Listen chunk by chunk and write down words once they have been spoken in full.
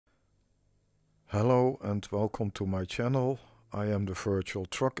Hello and welcome to my channel. I am the virtual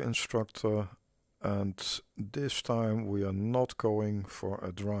truck instructor, and this time we are not going for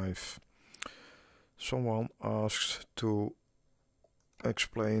a drive. Someone asked to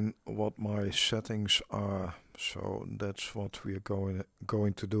explain what my settings are, so that's what we are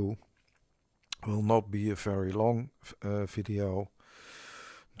going to do. Will not be a very long video,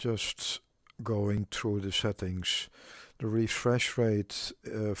 just going through the settings. The refresh rate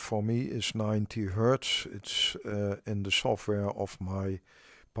for me is 90 Hz. It's in the software of my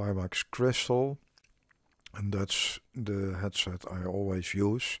Pimax Crystal, and that's the headset I always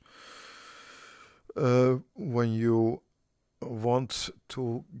use. When you want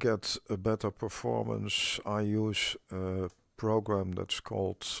to get a better performance, I use a program that's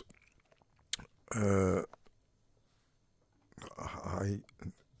called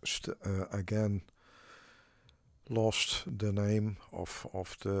again lost the name of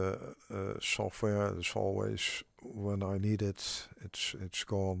the software. It's always when I need it, it's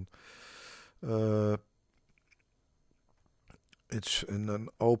gone. It's in an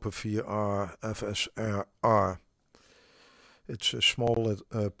OpenVr-FSR. It's a small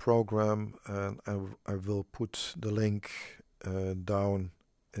program, and I will put the link down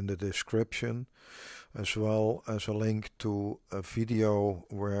in the description, as well as a link to a video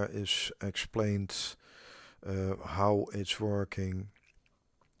where is explained how it's working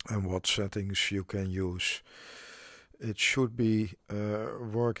and what settings you can use. It should be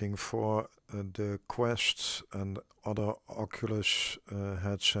working for the Quest and other Oculus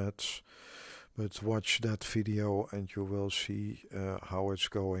headsets, but watch that video and you will see how it's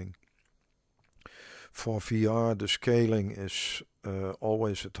going. For VR, the scaling is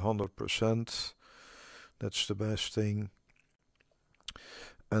always at 100%. That's the best thing.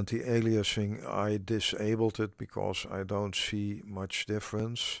 Anti-aliasing, I disabled it because I don't see much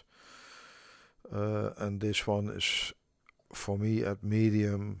difference. And this one is for me at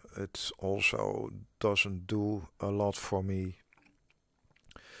medium. It also doesn't do a lot for me.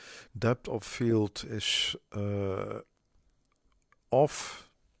 Depth of field is off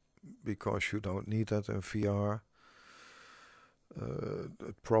because you don't need that in VR.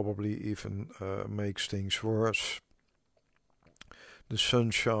 It probably even makes things worse. The sun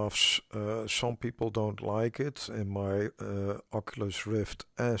shafts, some people don't like it. In my Oculus Rift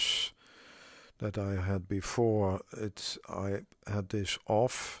S that I had before, I had this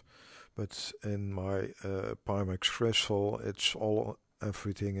off, but in my Pimax Crystal,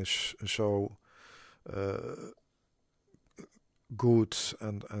 everything is so good,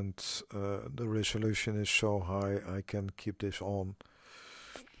 and the resolution is so high I can keep this on.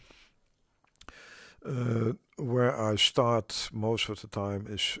 Where I start most of the time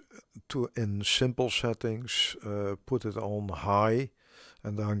is in simple settings, put it on high,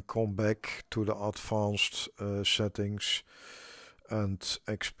 and then come back to the advanced settings and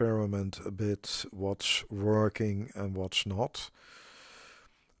experiment a bit what's working and what's not.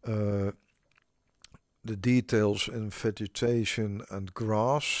 The details in vegetation and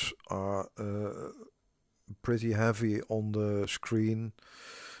grass are pretty heavy on the screen,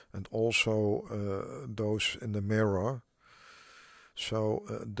 and also those in the mirror. So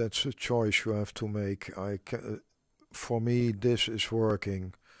that's a choice you have to make. For me, this is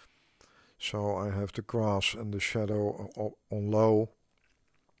working. So I have the grass and the shadow on low,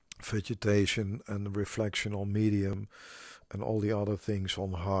 vegetation and reflection on medium, and all the other things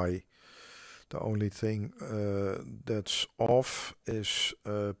on high. The only thing that's off is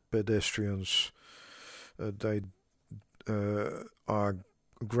pedestrians. They are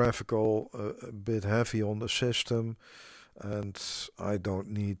graphical, a bit heavy on the system, and I don't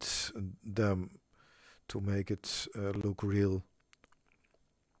need them to make it look real.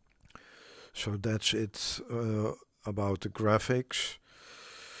 So that's it about the graphics.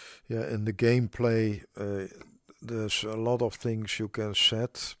 Yeah, in the gameplay there's a lot of things you can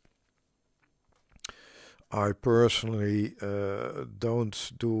set. I personally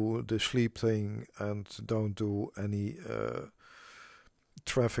don't do the sleep thing and don't do any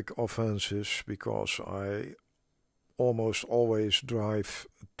traffic offenses, because I almost always drive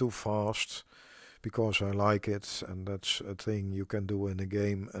too fast because I like it, and that's a thing you can do in a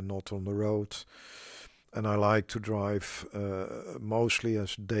game and not on the road. And I like to drive mostly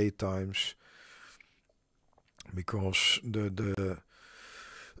as daytimes, because the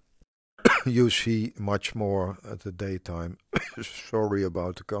you see much more at the daytime. Sorry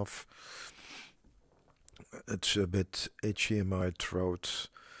about the cough. It's a bit itchy in my throat.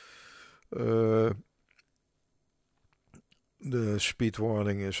 The speed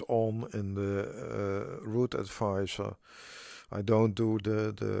warning is on in the route advisor. I don't do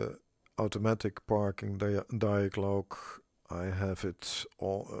the automatic parking dialog, I have it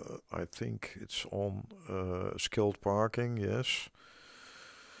on, I think it's on skilled parking, yes.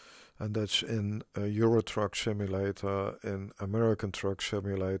 And that's in Euro Truck Simulator. In American Truck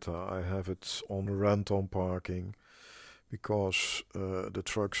Simulator, I have it on random parking because the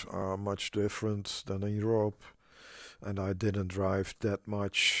trucks are much different than in Europe, and I didn't drive that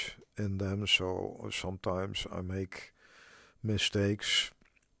much in them, so sometimes I make mistakes.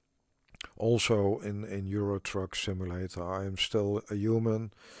 Also in Euro Truck Simulator, I am still a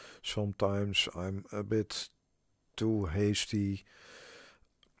human. Sometimes I'm a bit too hasty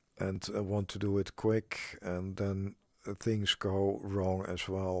and want to do it quick, and then things go wrong as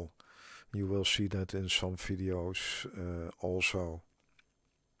well. You will see that in some videos also.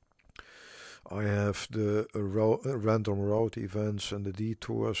 I have the random road events and the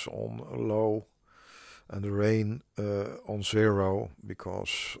detours on low and the rain on 0,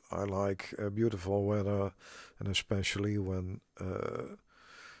 because I like beautiful weather, and especially when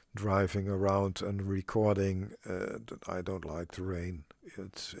driving around and recording, I don't like the rain.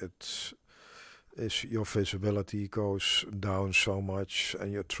 Your visibility goes down so much,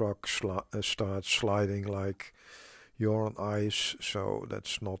 and your truck starts sliding like you're on ice, so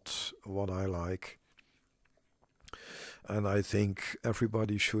that's not what I like. And I think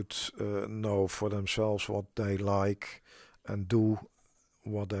everybody should know for themselves what they like and do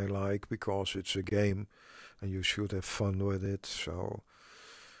what they like, because it's a game and you should have fun with it. So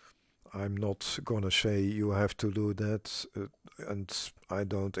I'm not gonna say you have to do that, and I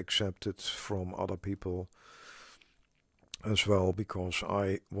don't accept it from other people as well, because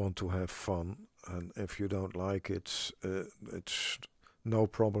I want to have fun, and if you don't like it, it's no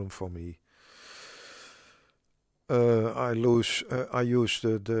problem for me. I use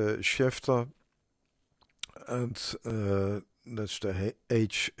the shifter, and that's the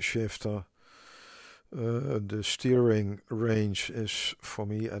H shifter. The steering range is for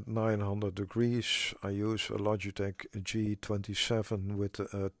me at 900 degrees. I use a Logitech G27 with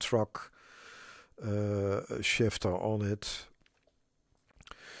a truck shifter on it.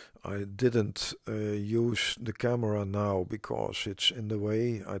 I didn't use the camera now because it's in the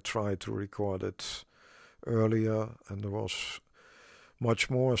way. I tried to record it earlier and there was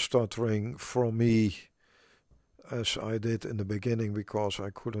much more stuttering from me as I did in the beginning, because I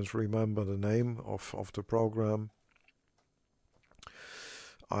couldn't remember the name of the program.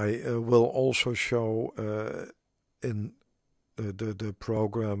 I will also show in the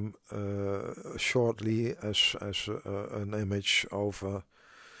program shortly as an image over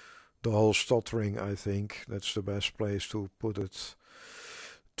the whole stuttering. I think that's the best place to put it.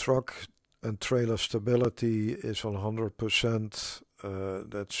 Truck and trailer stability is on 100%.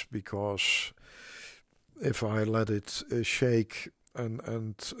 That's because if I let it shake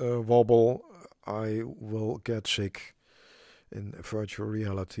and wobble, I will get sick in virtual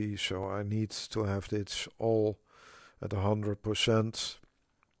reality. So I need to have this all at 100%.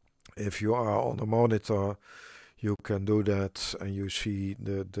 If you are on a monitor, you can do that and you see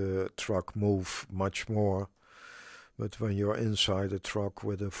the truck move much more. But when you're inside the truck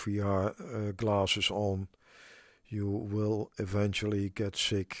with the VR glasses on, you will eventually get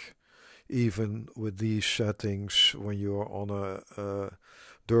sick. Even with these settings, when you're on a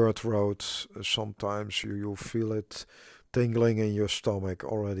dirt road, sometimes you feel it tingling in your stomach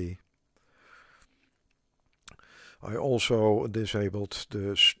already. I also disabled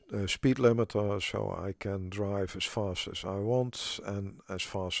the speed limiter, so I can drive as fast as I want and as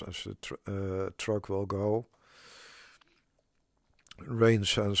fast as the truck will go. Rain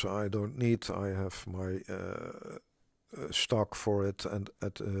sensor I don't need. I have my stock for it, and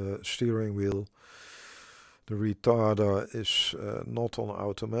at the steering wheel. The retarder is not on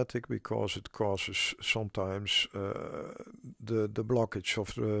automatic because it causes sometimes the blockage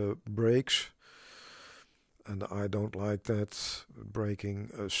of the brakes, and I don't like that,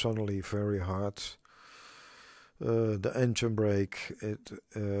 braking suddenly very hard. The engine brake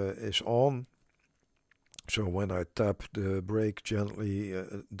is on, so when I tap the brake gently,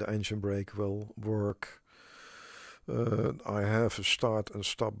 the engine brake will work. I have a start and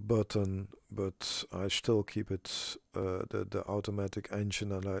stop button, but I still keep it the automatic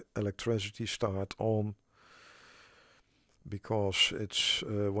engine and electricity start on, because it's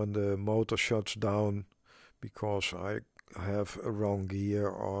when the motor shuts down, because I have a wrong gear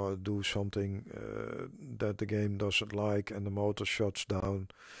or do something that the game doesn't like and the motor shuts down,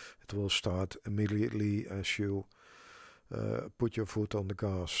 it will start immediately as you put your foot on the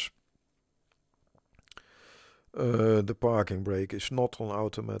gas. The parking brake is not on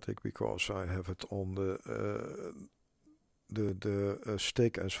automatic because I have it on the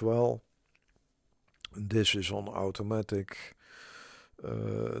stick as well. This is on automatic.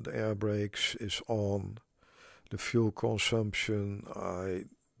 The air brakes is on. The fuel consumption, I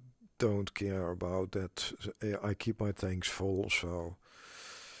don't care about that. I keep my tanks full, so.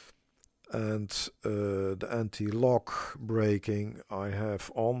 And the anti-lock braking I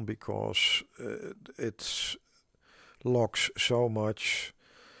have on because it locks so much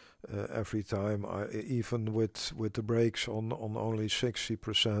every time. Even with the brakes on only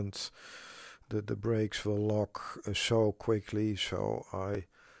 60%, the brakes will lock so quickly. So I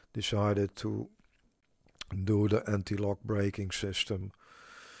decided to do the anti-lock braking system.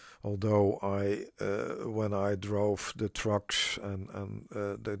 Although when I drove the trucks and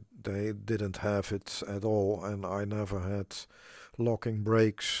they didn't have it at all, and I never had locking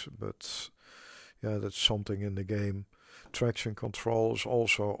brakes, but yeah, that's something in the game. Traction control is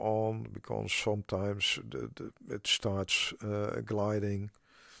also on because sometimes it starts gliding.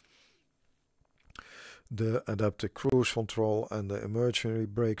 The adaptive cruise control and the emergency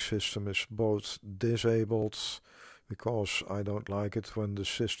brake system is both disabled, because I don't like it when the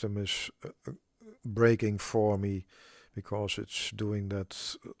system is braking for me, because it's doing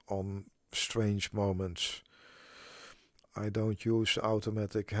that on strange moments. I don't use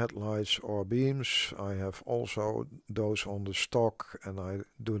automatic headlights or beams. I have also those on the stock, and I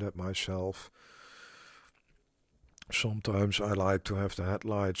do that myself. Sometimes I like to have the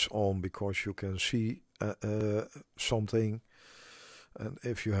headlights on because you can see something. And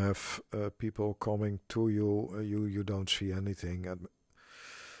if you have people coming to you, you don't see anything. And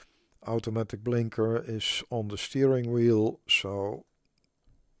automatic blinker is on the steering wheel, so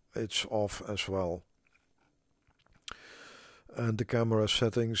it's off as well. And the camera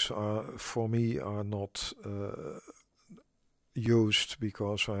settings are, for me, are not used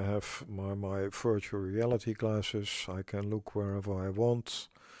because I have my virtual reality glasses. I can look wherever I want.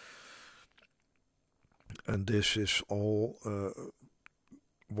 And this is all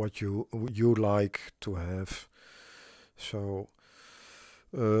what you like to have. So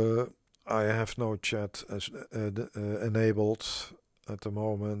I have no chat as enabled at the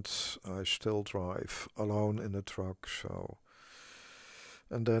moment. I still drive alone in the truck, so.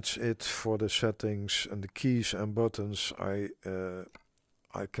 And that's it for the settings and the keys and buttons. I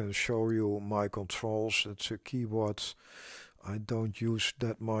can show you my controls. It's a keyboard I don't use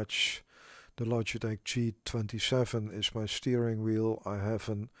that much. The Logitech G27 is my steering wheel. I have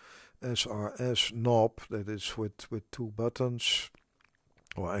an SRS knob that is with 2 buttons,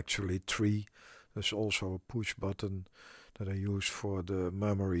 or actually 3. There's also a push button that I use for the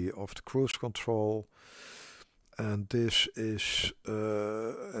memory of the cruise control. And this is,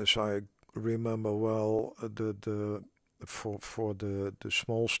 as I remember well, for the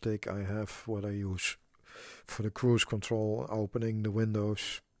small stick I have what I use for the cruise control, opening the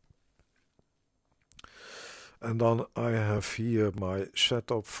windows. And then I have here my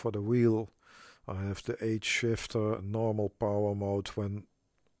setup for the wheel. I have the H shifter, normal power mode when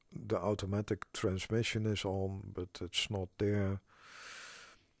the automatic transmission is on, but it's not there.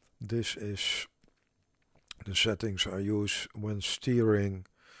 This is the settings I use when steering.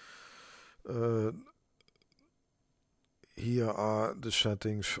 Here are the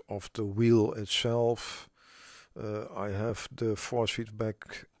settings of the wheel itself. I have the force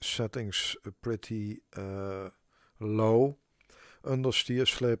feedback settings pretty low. Understeer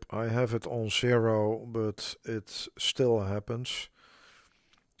slip, I have it on 0, but it still happens,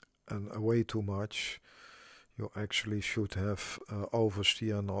 and way too much. You actually should have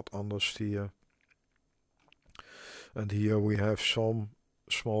oversteer, not understeer. And here we have some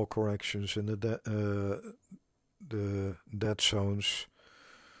small corrections in the dead zones,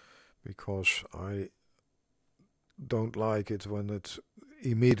 because I don't like it when it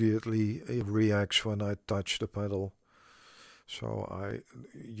immediately reacts when I touch the pedal. So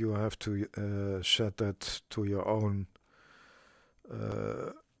you have to set that to your own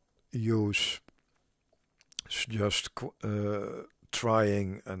use. It's just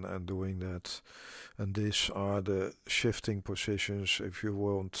trying and doing that. And these are the shifting positions. If you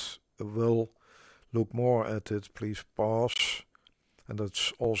will look more at it, please pause. And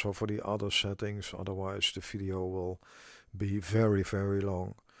that's also for the other settings, otherwise the video will be very, very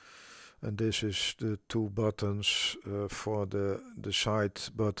long. And this is the 2 buttons for the side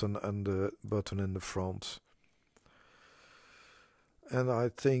button and the button in the front. And I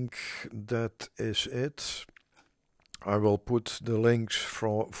think that is it. I will put the links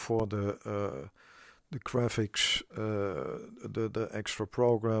for the graphics, the extra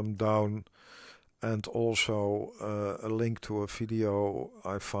program down, and also a link to a video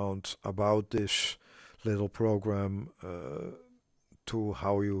I found about this little program to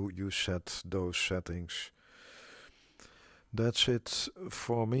how you set those settings. That's it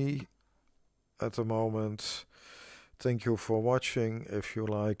for me at the moment. Thank you for watching. If you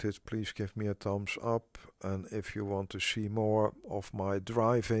liked it, please give me a thumbs up, and if you want to see more of my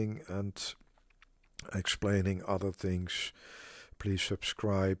driving and explaining other things, please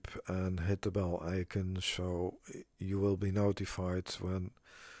subscribe and hit the bell icon so you will be notified when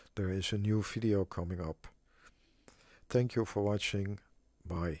there is a new video coming up. Thank you for watching.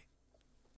 Bye.